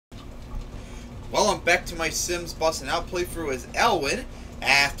Well, I'm back to my Sims Bustin Out playthrough as Alwin,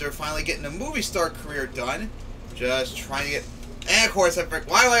 after finally getting a movie star career done. Just trying to get... And of course,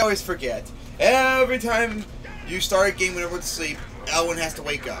 why do I always forget? Every time you start a game when everyone's asleep, Alwin has to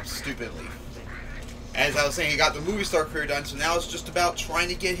wake up, stupidly. As I was saying, he got the movie star career done, so now it's just about trying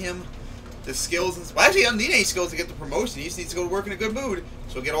to get him the skills. And well, actually, I don't need any skills to get the promotion. He just needs to go to work in a good mood.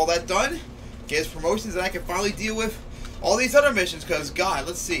 So get all that done, get his promotions, and I can finally deal with all these other missions, because, God,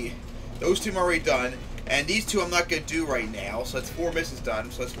 let's see. Those two are already done, and these two I'm not going to do right now, so that's 4 missions done.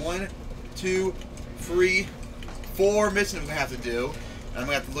 So that's 1, 2, 3, 4 missions I'm going to have to do, and I'm going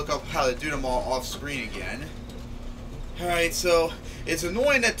to have to look up how to do them all off screen again. Alright, so it's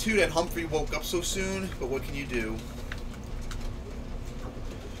annoying that Humphrey woke up so soon, but what can you do?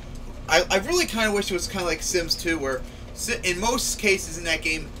 I really kind of wish it was kind of like Sims 2, where in most cases in that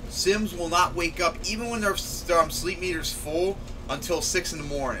game, Sims will not wake up even when their sleep meter's full until 6 in the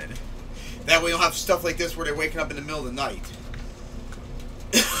morning. That way you don't have stuff like this where they're waking up in the middle of the night.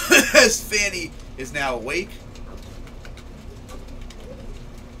 As Fanny is now awake.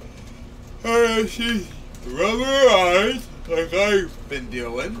 She's rubbing her eyes like I've been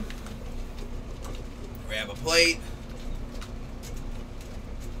doing. Grab a plate.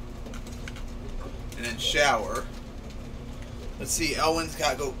 And then shower. Let's see, Alwin's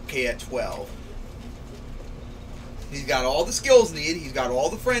got to go okay at 12. He's got all the skills needed. He's got all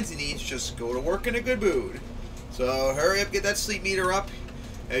the friends he needs. Just go to work in a good mood. So hurry up, get that sleep meter up.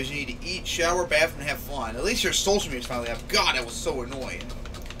 As you need to eat, shower, bath, and have fun. At least your social media's finally up. God, that was so annoying.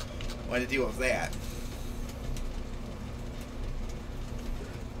 I had to deal with that.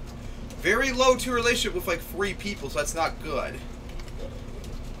 Very low to relationship with like 3 people, so that's not good.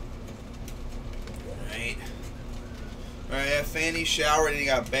 Alright. Alright, have Fanny shower, and then you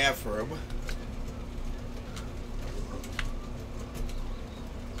got a bathroom.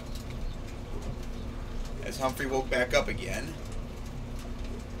 As Humphrey woke back up again.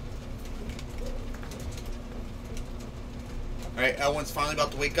 Alright, Alwin's finally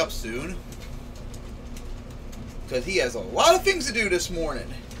about to wake up soon. Because he has a lot of things to do this morning.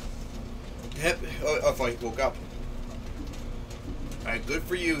 Yep. Oh, he woke up. Alright, good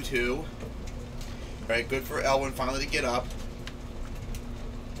for you two. Alright, good for Alwin finally to get up.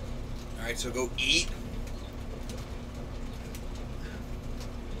 Alright, so go eat.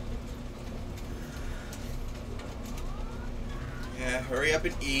 Yeah, hurry up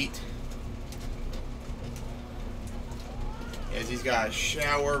and eat. As he's got a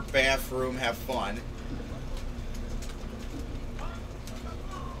shower, bathroom, have fun.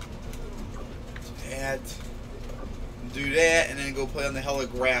 Do that, and then go play on the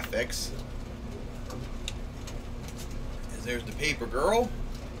holographics. As there's the paper girl.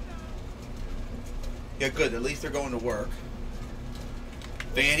 Yeah, good. At least they're going to work.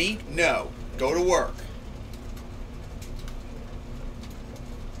 Fanny, no. Go to work.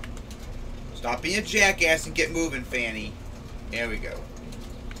 Stop being a jackass and get moving, Fanny. There we go.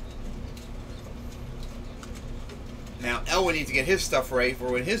 Now, Alwin needs to get his stuff ready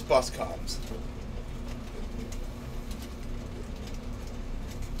for when his bus comes.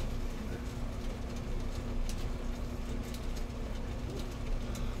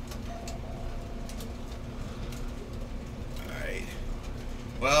 Alright.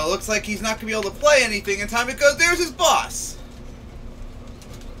 Well, it looks like he's not going to be able to play anything in time because there's his bus.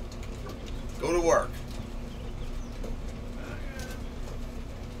 Go to work.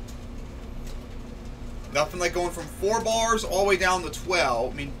 Nothing like going from 4 bars all the way down to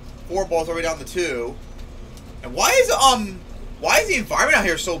 12. I mean, 4 bars all the way down to 2. And why is the environment out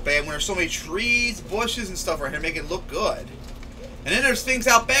here so bad when there's so many trees, bushes, and stuff right here to make it look good? And then there's things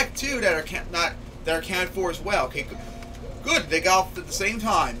out back too that are accounted for as well. Okay, good. They got off at the same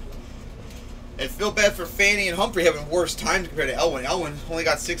time. And feel bad for Fanny and Humphrey having worse times compared to Alwin. Alwin only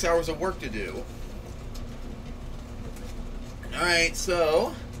got 6 hours of work to do. Alright,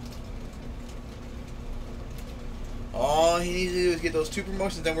 so all he needs to do is get those 2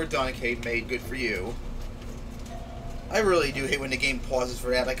 promotions, then we're done. Okay, made. Good for you. I really do hate when the game pauses for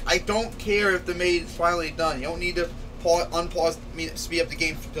that. Like, I don't care if the maid is finally done. You don't need to unpause, speed up the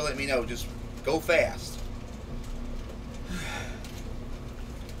game to let me know. Just go fast.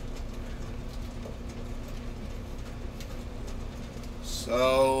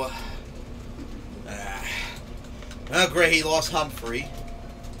 So, oh great, he lost Humphrey.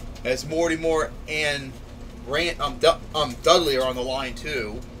 As Mortimer and Dudley are on the line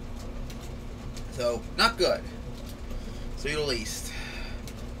too. So, not good. To say the least.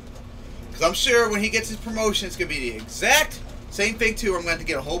 Because I'm sure when he gets his promotion, it's going to be the exact same thing too. I'm going to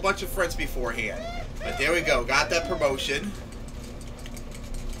get a whole bunch of friends beforehand. But there we go. Got that promotion.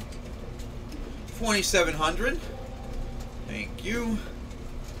 2,700. Thank you.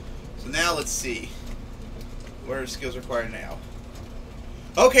 So now let's see. What are skills required now?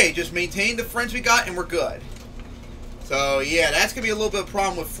 Okay, just maintain the friends we got and we're good. So yeah, that's going to be a little bit of a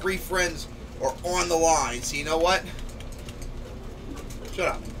problem with 3 friends are on the line. So you know what? Shut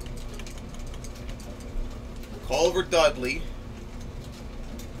up. Call over Dudley.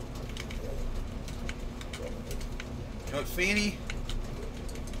 You know what, Fanny?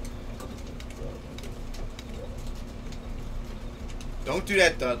 Don't do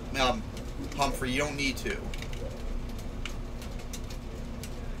that, Humphrey. You don't need to.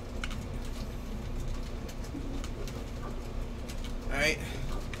 Alright.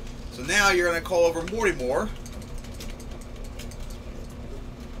 So now you're going to call over Mortimer.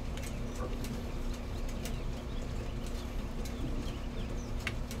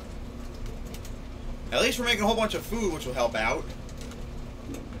 At least we're making a whole bunch of food, which will help out.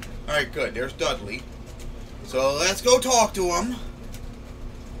 Alright, good. There's Dudley. So let's go talk to him.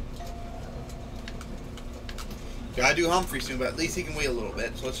 Gotta do Humphrey soon, but at least he can wait a little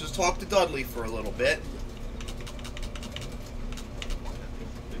bit. So let's just talk to Dudley for a little bit.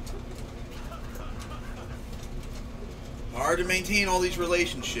 Hard to maintain all these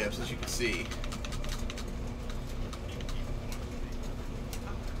relationships, as you can see.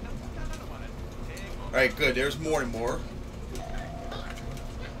 Alright, good. There's Mortimer.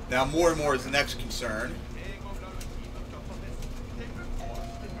 Now Mortimer is the next concern.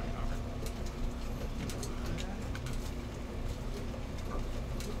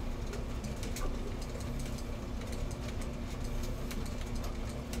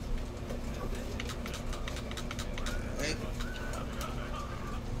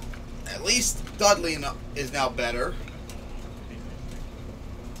 At least Dudley is now better.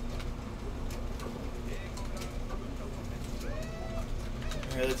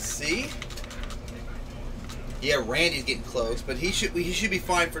 Alright, let's see. Yeah, Randy's getting close, but he should be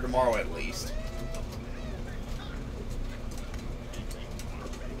fine for tomorrow at least.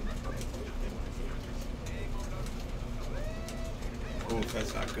 Oof,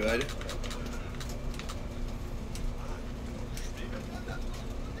 that's not good.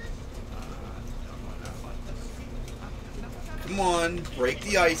 Come on, break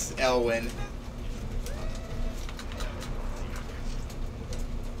the ice, Alwin.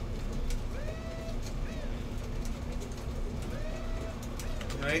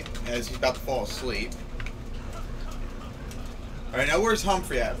 Right, as he's about to fall asleep. Alright, now where's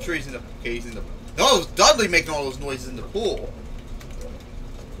Humphrey at? I'm sure he's in the... Okay, he's in the... No, it's Dudley making all those noises in the pool.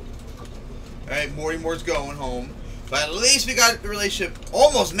 Alright, Mortimer's going home. But at least we got the relationship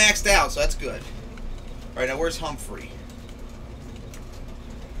almost maxed out, so that's good. Alright, now where's Humphrey?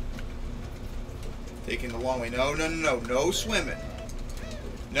 Taking the long way. No, no, no, no. No swimming.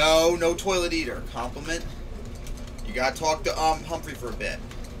 No, no toilet eater. Compliment. You gotta talk to Humphrey for a bit.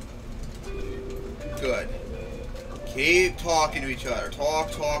 Good. Keep talking to each other.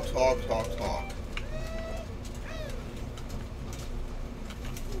 Talk, talk, talk, talk, talk.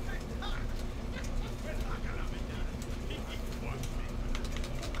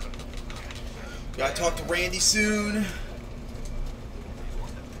 Gotta talk to Randy soon.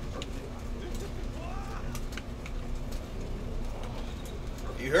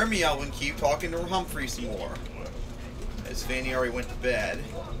 You heard me, Alwin. Keep talking to Humphrey some more. As Fanny already went to bed.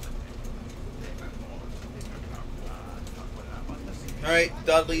 Alright,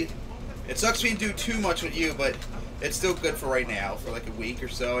 Dudley. It sucks we didn't do too much with you, but it's still good for right now. For like a week or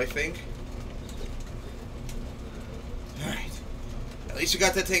so, I think. Alright. At least you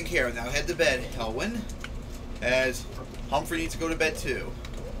got that taken care of. Now head to bed, Alwin. As Humphrey needs to go to bed too.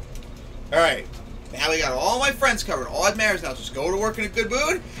 Alright. Now we got all my friends covered. All that matters now is just go to work in a good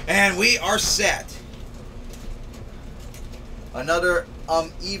mood, and we are set. Another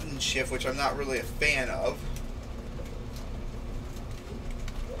evening shift, which I'm not really a fan of.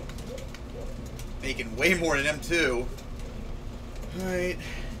 Making way more than them too. Alright.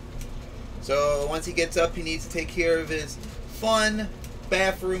 So once he gets up, he needs to take care of his fun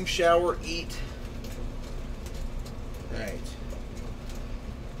bathroom, shower, eat. Alright.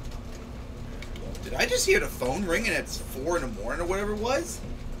 Did I just hear the phone ringing at 4 in the morning or whatever it was?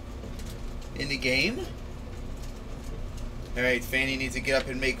 In the game? Alright, Fanny needs to get up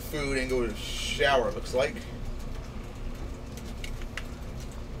and make food and go to the shower, it looks like.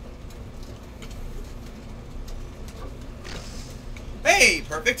 Hey,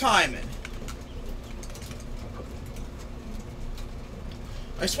 perfect timing.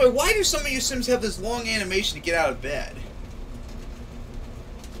 I swear, why do some of you Sims have this long animation to get out of bed?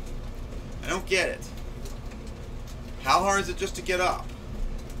 I don't get it. How hard is it just to get up?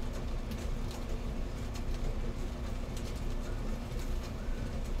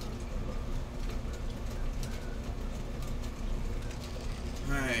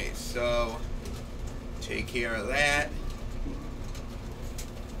 care of that.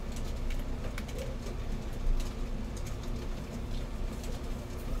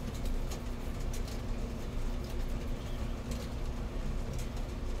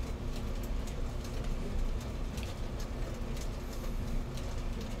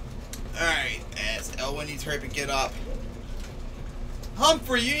 Alright, as Alwin needs to hurry up and get up.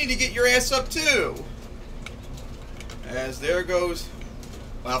 Humphrey, you need to get your ass up too! As there goes...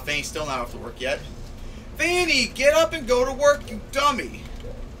 Well, Fanny's still not off to work yet. Fanny, get up and go to work, you dummy!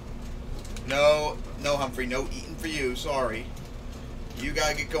 No, no, Humphrey, no eating for you, sorry. You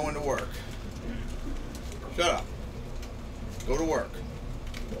gotta get going to work. Shut up. Go to work.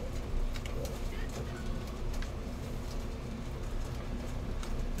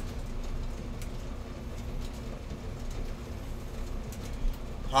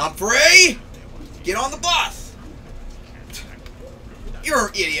 Humphrey! Get on the bus! You're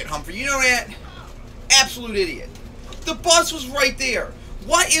an idiot, Humphrey. You know that? Absolute idiot. The bus was right there.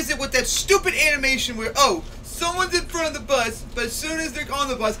 What is it with that stupid animation where, oh, someone's in front of the bus, but as soon as they're on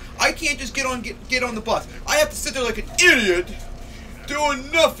the bus, I can't just get on the bus. I have to sit there like an idiot, doing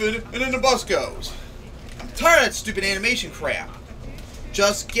nothing, and then the bus goes. I'm tired of that stupid animation crap.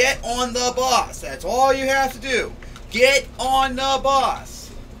 Just get on the bus. That's all you have to do. Get on the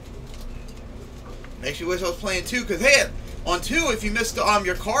bus. Makes you wish I was playing 2, because hey, on 2, if you missed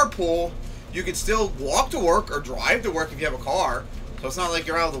your carpool, you can still walk to work or drive to work if you have a car. So it's not like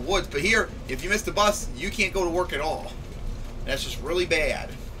you're out of the woods. But here, if you miss the bus, you can't go to work at all. That's just really bad.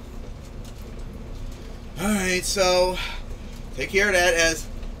 Alright, so take care of that. As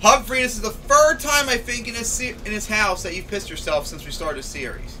Humphrey, this is the 3rd time I think in this house that you've pissed yourself since we started the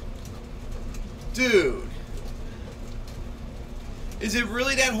series. Dude. Is it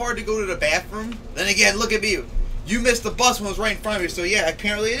really that hard to go to the bathroom? Then again, look at me. You missed the bus when it was right in front of you, so yeah,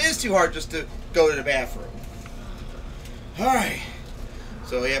 apparently it is too hard just to go to the bathroom. Alright.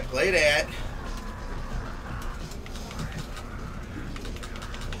 So yeah, play that.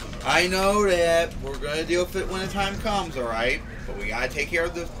 I know that we're going to deal with it when the time comes, alright? But we got to take care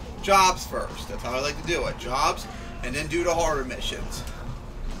of the jobs first. That's how I like to do it. Jobs, and then do the harder missions.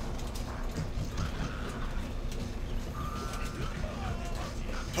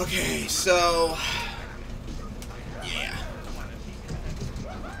 Okay, so... yeah.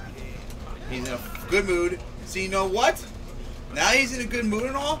 He's in a good mood. So you know what? Now he's in a good mood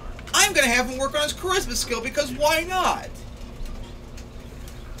and all, I'm going to have him work on his charisma skill, because why not?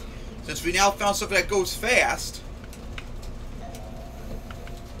 Since we now found something that goes fast.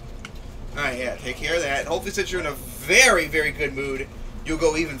 Alright, yeah, take care of that. And hopefully since you're in a very, very good mood, you'll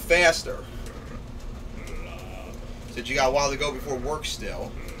go even faster. Since you got a while to go before work still.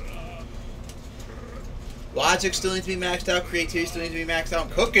 Logic still needs to be maxed out. Creativity still needs to be maxed out.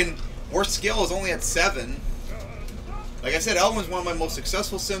 Cooking, worst skill is only at 7. Like I said, Alwin's one of my most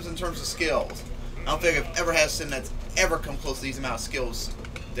successful Sims in terms of skills. I don't think I've ever had a Sim that's ever come close to these amount of skills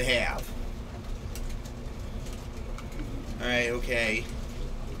to have. Alright, okay.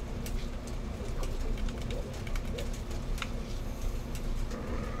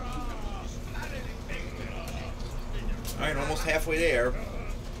 Alright, almost halfway there.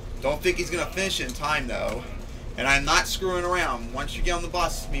 Don't think he's going to finish it in time, though. And I'm not screwing around. Once you get on the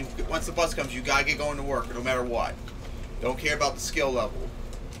bus, I mean, once the bus comes, you got to get going to work, no matter what. Don't care about the skill level.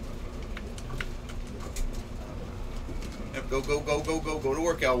 Yep, go, go, go, go, go. Go to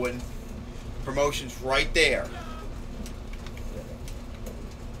work, Alwin. Promotion's right there.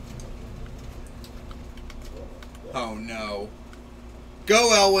 Oh, no.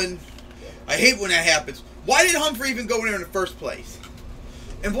 Go, Alwin. I hate when that happens. Why did Humphrey even go in there in the first place?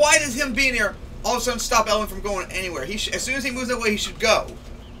 And why does him being there all of a sudden stop Alwin from going anywhere? As soon as he moves that way, he should go.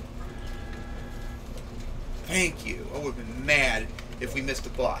 Thank you. I would have been mad if we missed the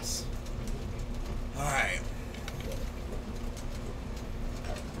bus. Alright.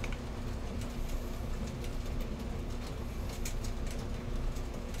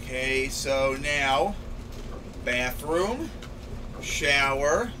 Okay, so now, bathroom,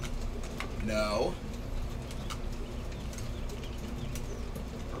 shower, no.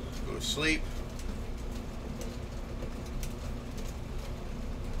 Go to sleep.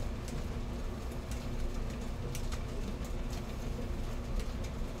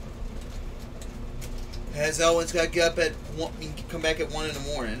 As Alwin's got to get up at 1, come back at 1 in the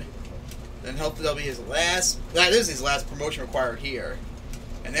morning. Then hopefully that'll be his last. That is his last promotion required here,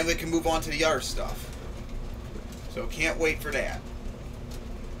 and then we can move on to the other stuff. So can't wait for that.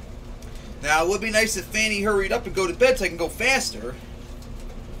 Now it would be nice if Fanny hurried up and go to bed so I can go faster.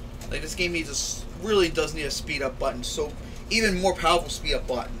 Like this game needs really does need a speed up button, so even more powerful speed up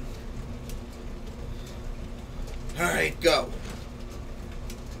button. Alright, go.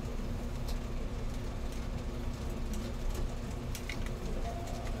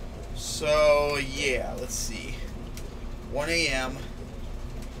 So, yeah, let's see. 1 a.m.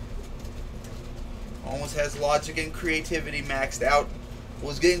 Almost has logic and creativity maxed out.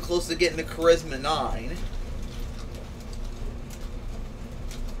 Was getting close to getting the charisma 9.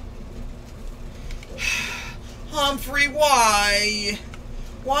 Humphrey, why?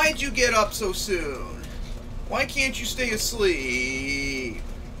 Why'd you get up so soon? Why can't you stay asleep?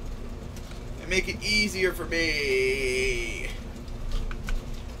 And make it easier for me.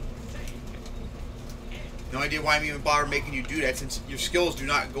 No idea why I'm even bothered making you do that, since your skills do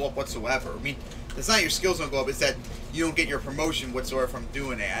not go up whatsoever. I mean, it's not your skills don't go up, it's that you don't get your promotion whatsoever from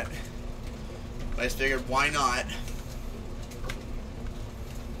doing that. But I just figured, why not?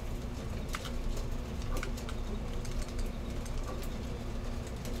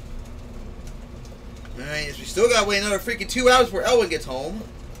 Alright, we still gotta wait another freaking 2 hours before Alwin gets home.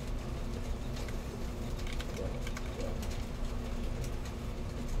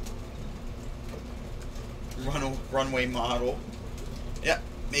 Runway model. Yep,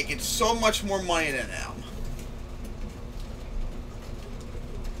 making so much more money than now.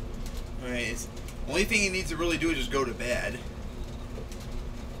 Alright, only thing he needs to really do is just go to bed.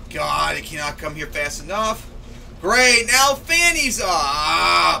 God, he cannot come here fast enough. Great, now Fanny's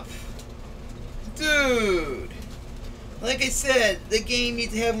up! Dude! Like I said, the game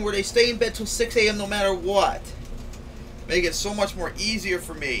needs to have them where they stay in bed till 6 a.m. no matter what. Make it so much more easier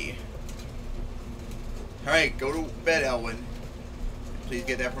for me. Alright, go to bed, Alwin. Please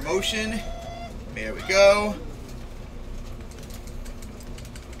get that promotion. There we go.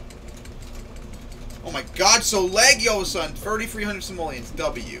 Oh my god, so laggy all of a sudden. 3,300 simoleons.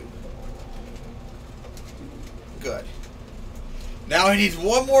 W. Good. Now he needs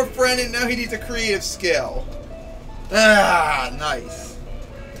one more friend, and now he needs a creative skill. Ah, nice.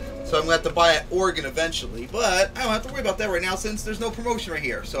 So I'm going to have to buy an organ eventually. But I don't have to worry about that right now since there's no promotion right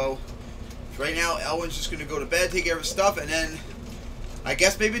here. So right now, Alwin's just going to go to bed, take care of his stuff, and then I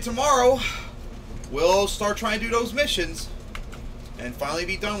guess maybe tomorrow we'll start trying to do those missions and finally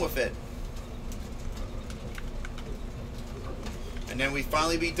be done with it. And then we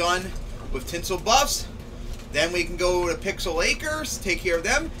finally be done with Tinsel Buffs. Then we can go to Pixel Acres, take care of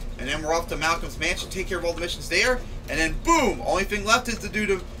them, and then we're off to Malcolm's Mansion, take care of all the missions there, and then boom! Only thing left is to do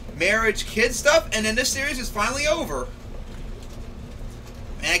the marriage kid stuff, and then this series is finally over.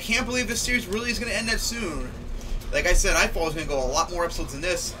 And I can't believe this series really is going to end that soon. Like I said, I thought it was going to go a lot more episodes than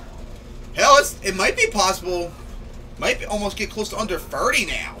this. Hell, it might be possible, almost get close to under 30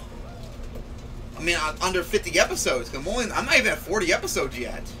 now. I mean, under 50 episodes. I'm not even at 40 episodes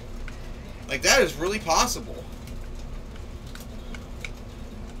yet. Like, that is really possible.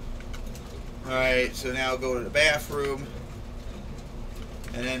 Alright, so now go to the bathroom.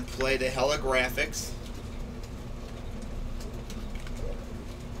 And then play the hella graphics.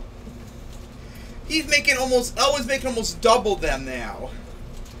 Alwin's making almost double them now.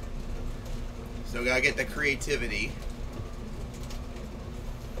 So gotta get the creativity.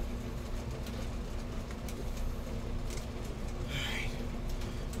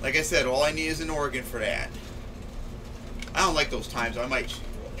 Like I said, all I need is an organ for that. I don't like those times. I might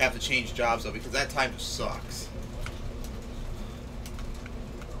have to change jobs though, because that time just sucks.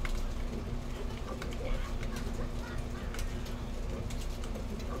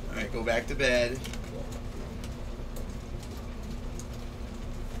 Alright, go back to bed.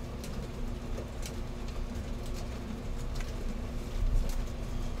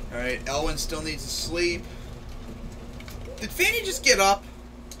 Alright, Alwin still needs to sleep. Did Fanny just get up?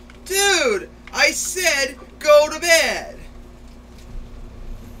 Dude, I said go to bed.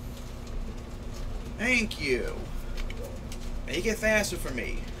 Thank you. Make it faster for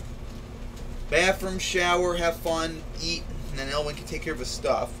me. Bathroom, shower, have fun, eat, and then Alwin can take care of his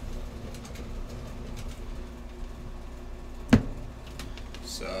stuff.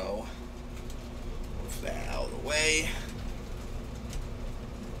 So, move that out of the way.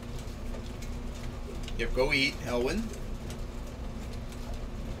 Yep, go eat, Alwin.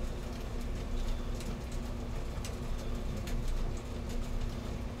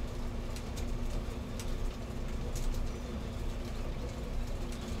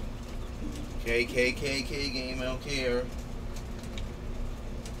 KKKK game, I don't care.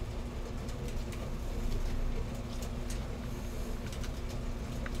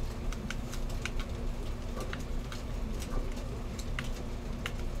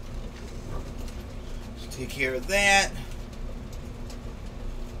 Just take care of that.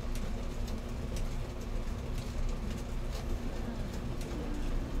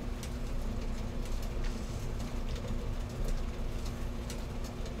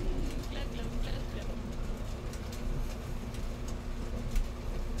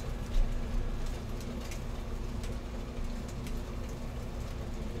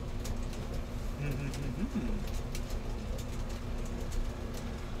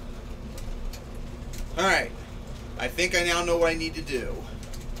 Alright. I think I now know what I need to do.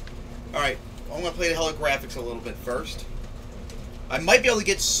 Alright. Well, I'm going to play the holographics a little bit first. I might be able to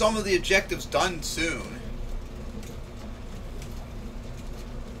get some of the objectives done soon.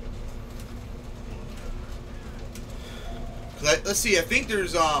 Let's see, I think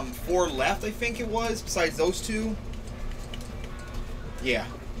there's 4 left, I think it was, besides those 2. Yeah.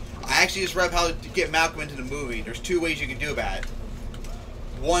 I actually just read how to get Malcolm into the movie. There's 2 ways you can do about it.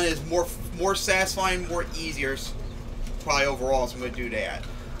 One is more satisfying, more easier, probably overall, so I'm going to do that.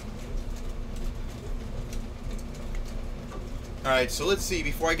 Alright, so let's see,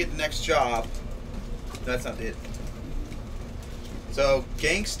 before I get the next job. That's not it. So,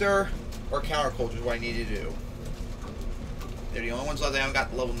 gangster or counterculture is what I need to do. They're the only ones left that haven't got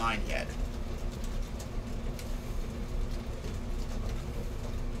to level 9 yet.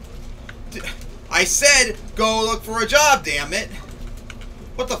 I said go look for a job, damn it!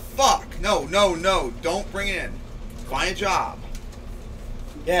 What the fuck? No, no, no. Don't bring it in. Find a job.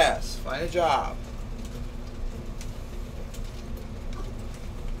 Yes, find a job.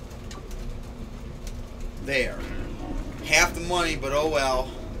 There. Half the money, but oh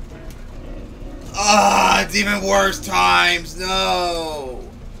well. Ah, it's even worse times. No.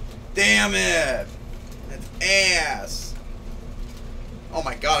 Damn it. That's ass. Oh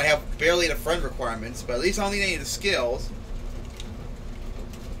my god, I have barely the friend requirements, but at least I don't need any of the skills.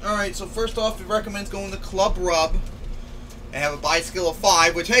 Alright, so first off, it recommends going to Club Rub and have a buy skill of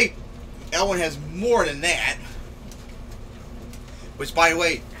 5, which, hey, Alwin has more than that. Which, by the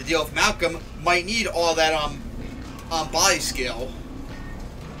way, the deal with Malcolm might need all that, body skill.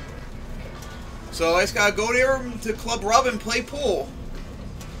 So I just gotta go there to Club Rub and play pool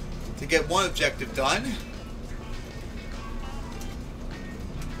to get one objective done.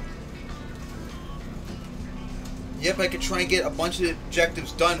 Yep, I could try and get a bunch of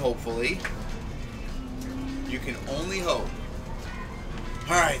objectives done, hopefully. You can only hope.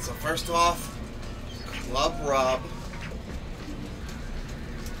 Alright, so first off, Club Rub.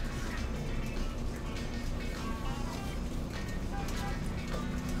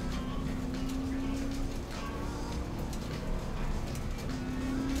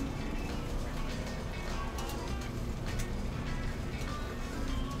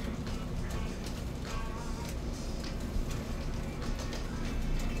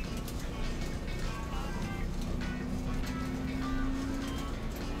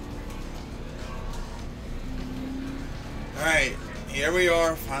 Alright, here we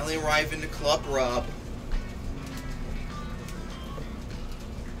are, finally arriving to Club Rub.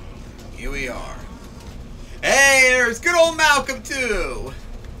 Here we are. Hey, there's good old Malcolm too!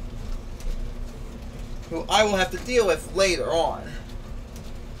 Who I will have to deal with later on.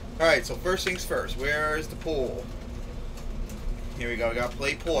 Alright, so first things first, where's the pool? Here we go, we gotta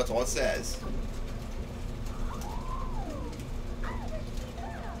play pool, that's all it says.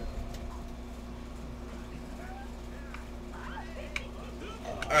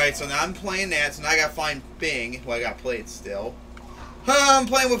 Alright, so now I'm playing that, so now I gotta find Bing. Well, I gotta play it still. I'm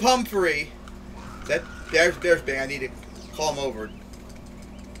playing with Humphrey. There's Bing. I need to call him over.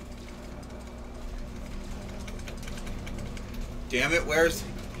 Damn it, where's...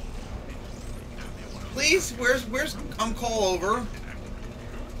 Please, where's call over?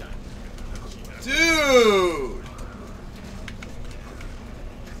 Dude!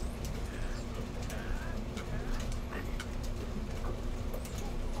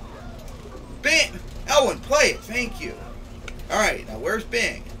 Bing! Alwin, play it. Thank you. Alright, now where's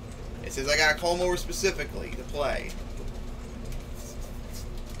Bing? It says I gotta call him over specifically to play.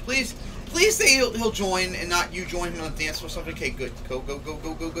 Please say he'll join and not you join him on the dance floor or something. Okay, good. Go, go, go,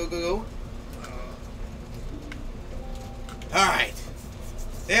 go, go, go, go, go. Alright.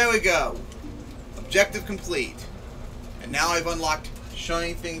 There we go. Objective complete. And now I've unlocked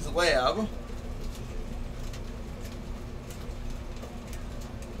Shiny Things Lab.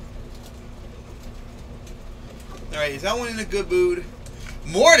 Alright, is that one in a good mood?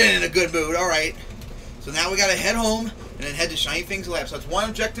 More than in a good mood, alright. So now we gotta head home and then head to Shiny Things Lab. So that's one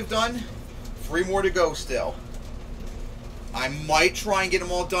objective done. 3 more to go still. I might try and get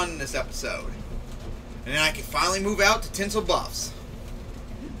them all done in this episode. And then I can finally move out to Tinsel Buffs.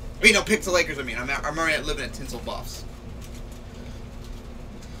 I mean, no, Pixel Acres, I mean. I'm already living at Tinsel Buffs.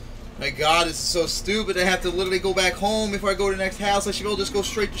 My god, this is so stupid. I have to literally go back home before I go to the next house. I should be able to just go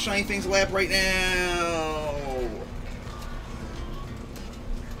straight to Shiny Things Lab right now.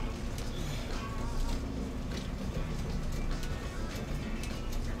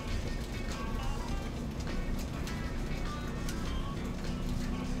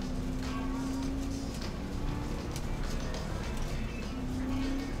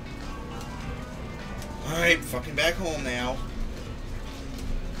 Alright, fucking back home now.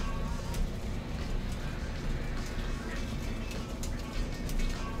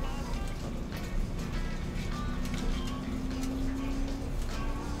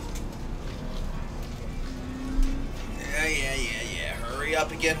 Yeah. Hurry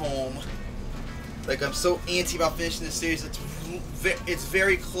up and get home. Like, I'm so antsy about finishing this series. It's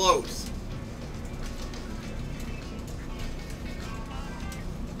very close.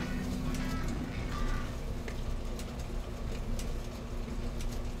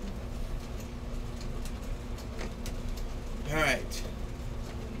 Alright.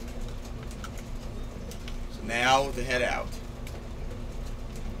 So now to head out.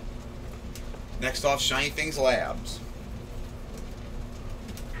 Next off, Shiny Things Labs.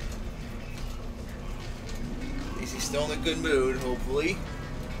 He's still in a good mood, hopefully.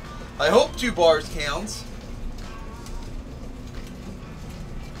 I hope 2 bars counts.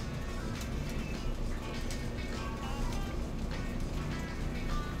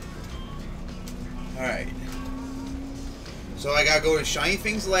 Alright. So I gotta go to Shiny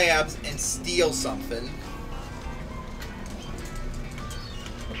Things Labs and steal something.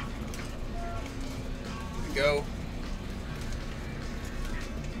 Here we go.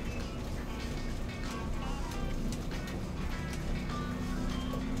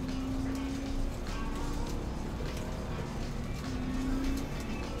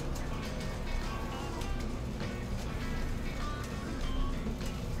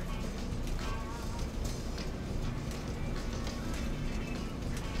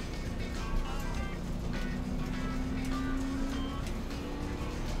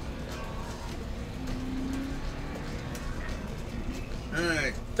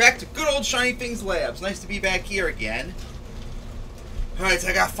 Alright, back to good old Shiny Things Labs. Nice to be back here again. Alright, so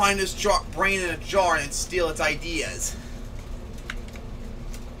I gotta find this brain in a jar and steal its ideas.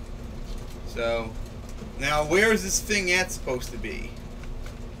 So, now where's this thing at supposed to be?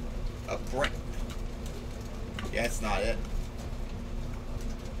 A brain. Yeah, that's not it.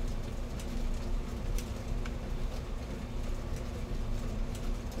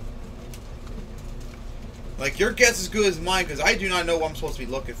 Like, your guess is as good as mine, because I do not know what I'm supposed to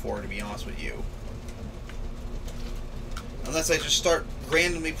be looking for, to be honest with you. Unless I just start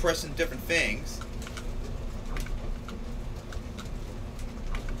randomly pressing different things.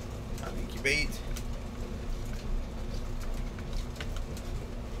 Incubate.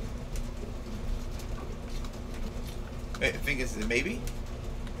 Wait, I think it's a maybe?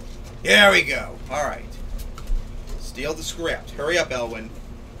 There we go. Alright. Steal the script. Hurry up, Alwin.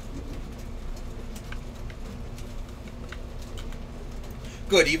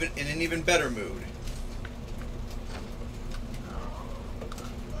 Good, even in an even better mood.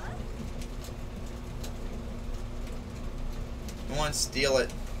 Come on, steal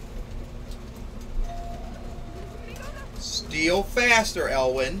it. Steal faster,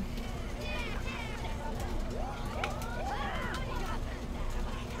 Alwin.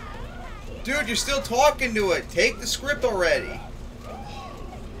 Dude, you're still talking to it. Take the script already.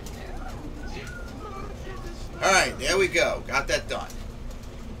 Alright, there we go. Got that done.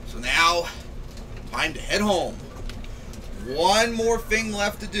 So now, time to head home. One more thing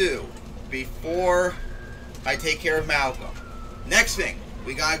left to do before I take care of Malcolm. Next thing,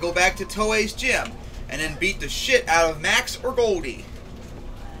 we gotta go back to Toei's gym and then beat the shit out of Max or Goldie.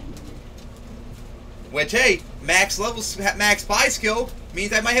 Which, hey, max buy skill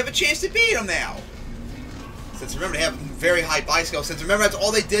means I might have a chance to beat him now. Since remember, they have very high buy skill. Since remember, that's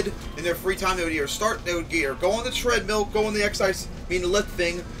all they did in their free time. They would either go on the treadmill, go on the exercise, meaning the lift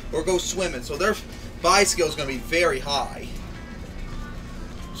thing, or go swimming. So their buy skill is going to be very high.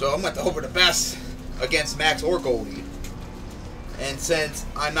 So I'm going to hope for the best against Max or Goldie. And since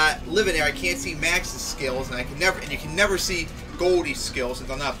I'm not living there, I can't see Max's skills, and you can never see Goldie's skills since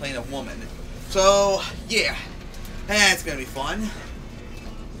I'm not playing a woman. So yeah, that's going to be fun.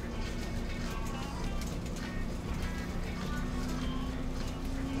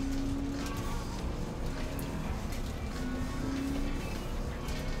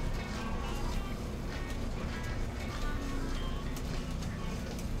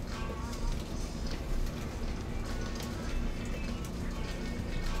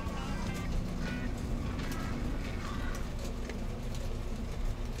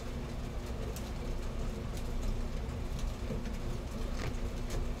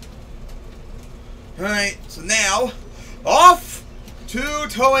 Alright, so now, off to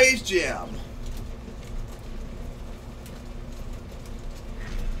Toei's gym.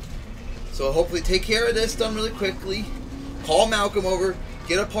 So hopefully take care of this done really quickly, call Malcolm over,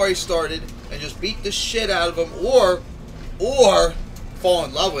 get a party started, and just beat the shit out of him, or fall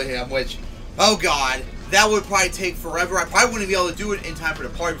in love with him, which, oh god, that would probably take forever. I probably wouldn't be able to do it in time for the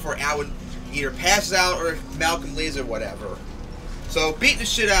party before Alwin either passes out or Malcolm leaves or whatever. So beating the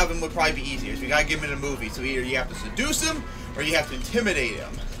shit out of him would probably be easier. So you gotta give him in a movie. So either you have to seduce him or you have to intimidate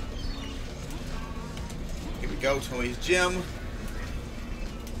him. Here we go, Tony's gym.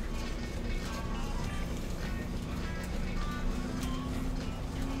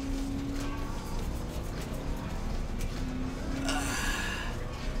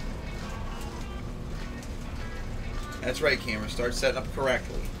 That's right, camera. Start setting up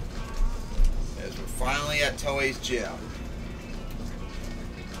correctly. As we're finally at Toei's gym.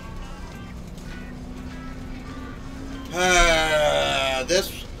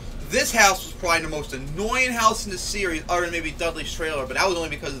 This house was probably the most annoying house in the series, other than maybe Dudley's trailer, but that was only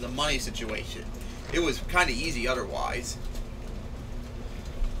because of the money situation. It was kind of easy otherwise.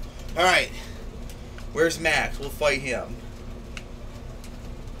 Alright. Where's Max? We'll fight him.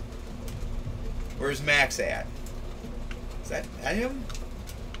 Where's Max at? Is that him?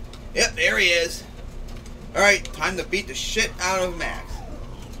 Yep, there he is. Alright, time to beat the shit out of Max.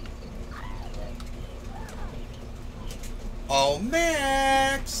 Oh,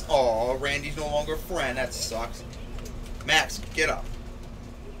 Max! Oh, Randy's no longer a friend. That sucks. Max, get up.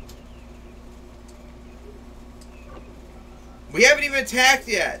 We haven't even attacked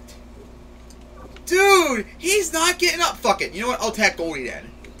yet. Dude, he's not getting up. Fuck it. You know what? I'll attack Goldie then.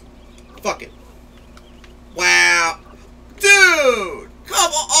 Fuck it. Wow. Dude!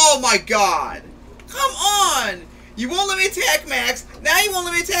 Come on. Oh my god. Come on. You won't let me attack Max. Now you won't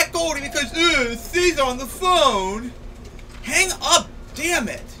let me attack Goldie because C's on the phone. Hang up. Damn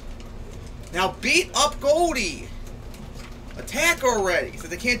it. Now beat up Goldie. Attack already so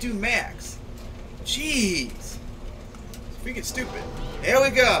they can't do Max. Jeez. It's freaking stupid. There we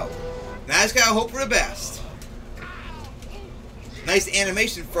go. Now I just gotta hope for the best. Nice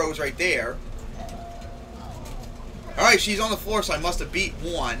animation froze right there. Alright, she's on the floor, so I must have beat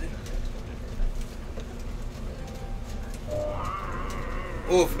one.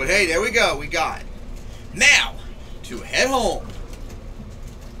 Oof, but hey, there we go. We got it. Now, to head home.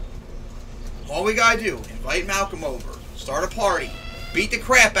 All we gotta do, invite Malcolm over, start a party, beat the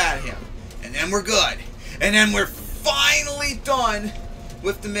crap out of him, and then we're good. And then we're finally done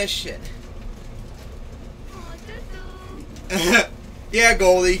with the mission. Yeah,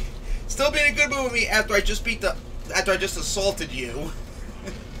 Goldie. Still being a good mood with me after I just assaulted you.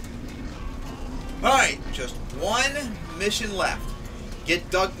 Alright, just one mission left.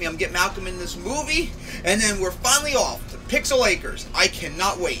 Get Malcolm in this movie, and then we're finally off to Pixel Acres. I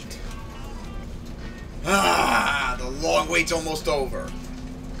cannot wait. Ah, the long wait's almost over.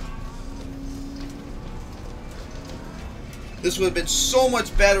 This would have been so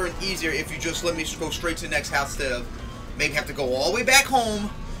much better and easier if you just let me go straight to the next house instead of maybe have to go all the way back home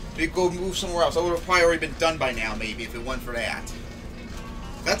to go move somewhere else. I would have probably already been done by now, maybe, if it went for that.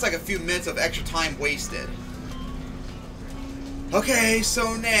 That's like a few minutes of extra time wasted. Okay,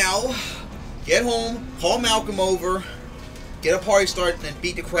 so now, get home, call Malcolm over, get a party started, and then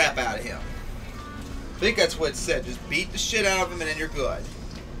beat the crap out of him. I think that's what it said. Just beat the shit out of him, and then you're good.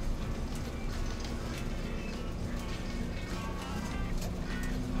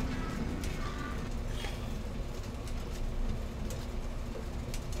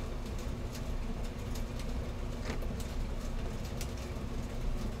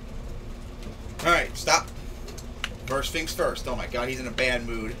 Alright, stop. First things first. Oh my god, he's in a bad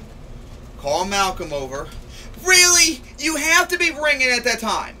mood. Call Malcolm over. Really? You have to be ringing at that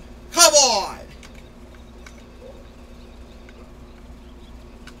time. Come on!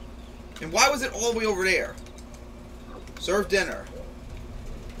 And why was it all the way over there? Serve dinner.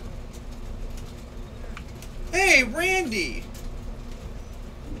 Hey, Randy!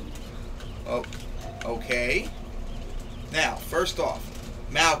 Oh, okay. Now, first off,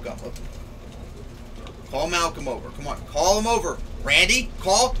 Malcolm. Call Malcolm over. Come on, call him over. Randy,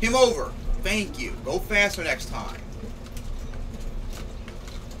 call him over. Thank you. Go faster next time.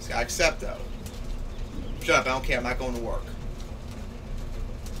 Just gotta accept, though. Shut up, I don't care. I'm not going to work.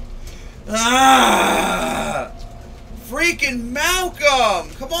 Ah! Freaking Malcolm!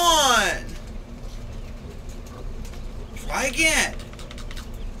 Come on! Try again.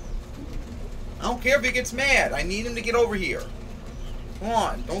 I don't care if he gets mad. I need him to get over here. Come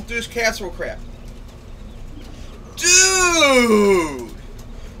on, don't do this casserole crap. Dude!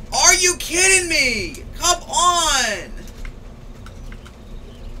 Are you kidding me? Come on!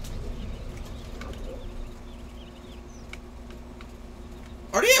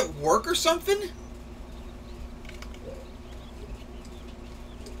 Are they at work or something?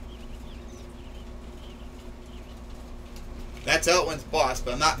 That's Alwin's boss,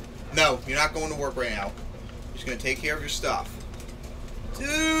 but I'm not No, you're not going to work right now. You're just going to take care of your stuff.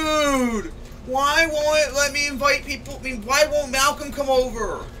 Dude! Why won't it let me invite people? I mean, why won't Malcolm come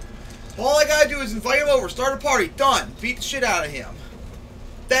over? All I gotta do is invite him over, start a party, done. Beat the shit out of him.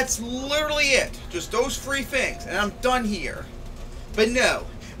 That's literally it. Just those 3 things, and I'm done here. But no,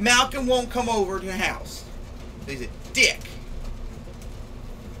 Malcolm won't come over to the house. He's a dick.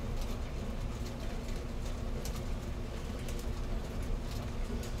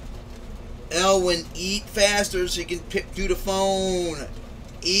 Alwin, eat faster so you can do the phone.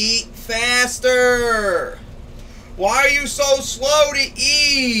 Eat faster! Why are you so slow to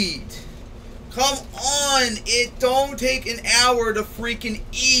eat? Come on! It don't take an hour to freaking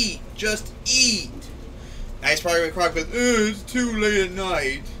eat. Just eat. Now he's probably gonna cry because it's too late at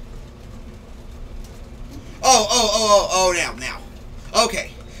night. Oh, now.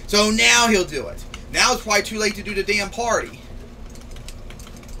 Okay, so now he'll do it. Now it's probably too late to do the damn party.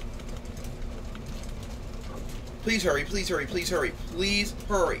 Please hurry, please hurry, please hurry, please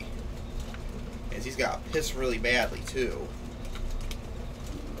hurry. As he's got pissed really badly, too.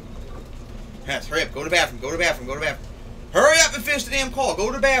 Yes, hurry up, go to the bathroom, go to the bathroom, go to the bathroom. Hurry up and finish the damn call, go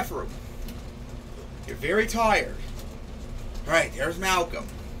to the bathroom. You're very tired. Alright, there's Malcolm.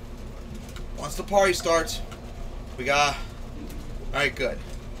 Once the party starts, we got... Alright, good.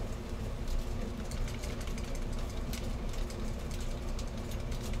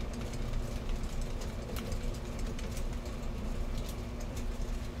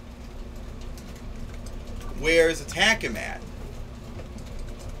 Where's attacking at?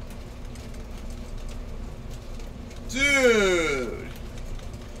 Dude!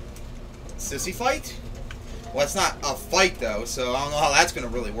 Sissy fight? Well, it's not a fight, though, so I don't know how that's going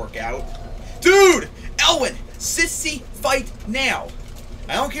to really work out. Dude! Alwin! Sissy fight now!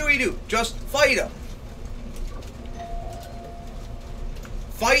 I don't care what you do. Just fight him.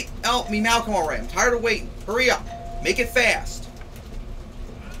 Fight Malcolm already. I'm tired of waiting. Hurry up. Make it fast.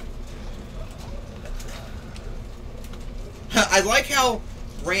 I like how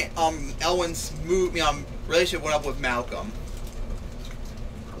Alwin's relationship went up with Malcolm.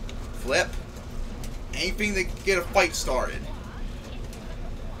 Flip. Anything to get a fight started.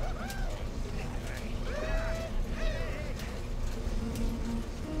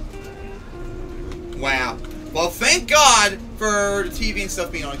 Wow. Well, thank God for the TV and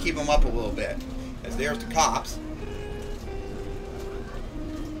stuff being on to keep them up a little bit. As there's the cops.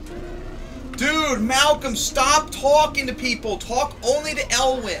 Dude, Malcolm, stop talking to people. Talk only to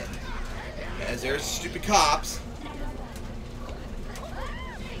Alwin. As there's stupid cops.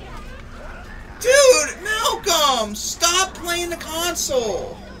 Dude, Malcolm, stop playing the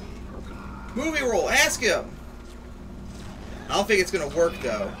console. Movie roll, ask him. I don't think it's going to work,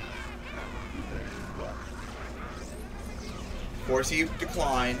 though. Of course, he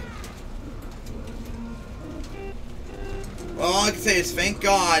declined. Well, all I can say is thank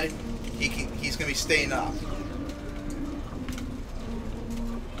God he's going to be staying up.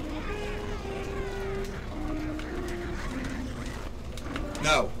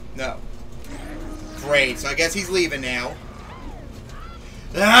 No. Great, so I guess he's leaving now.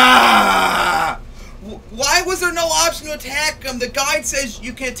 Ah! Why was there no option to attack him? The guide says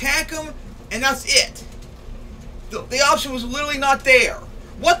you can attack him, and that's it. The option was literally not there.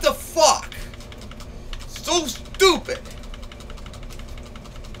 What the fuck? So stupid.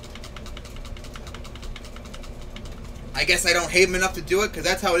 I guess I don't hate him enough to do it, because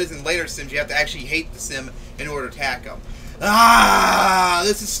that's how it is in later Sims. You have to actually hate the Sim in order to attack him. Ah,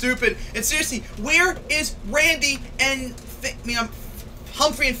 this is stupid. And seriously, where is Randy and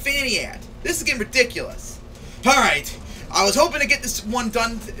Humphrey and Fanny at? This is getting ridiculous. Alright, I was hoping to get this one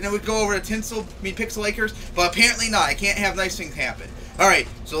done and it would go over to Pixel Acres, but apparently not. I can't have nice things happen. Alright,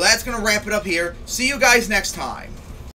 so that's going to wrap it up here. See you guys next time.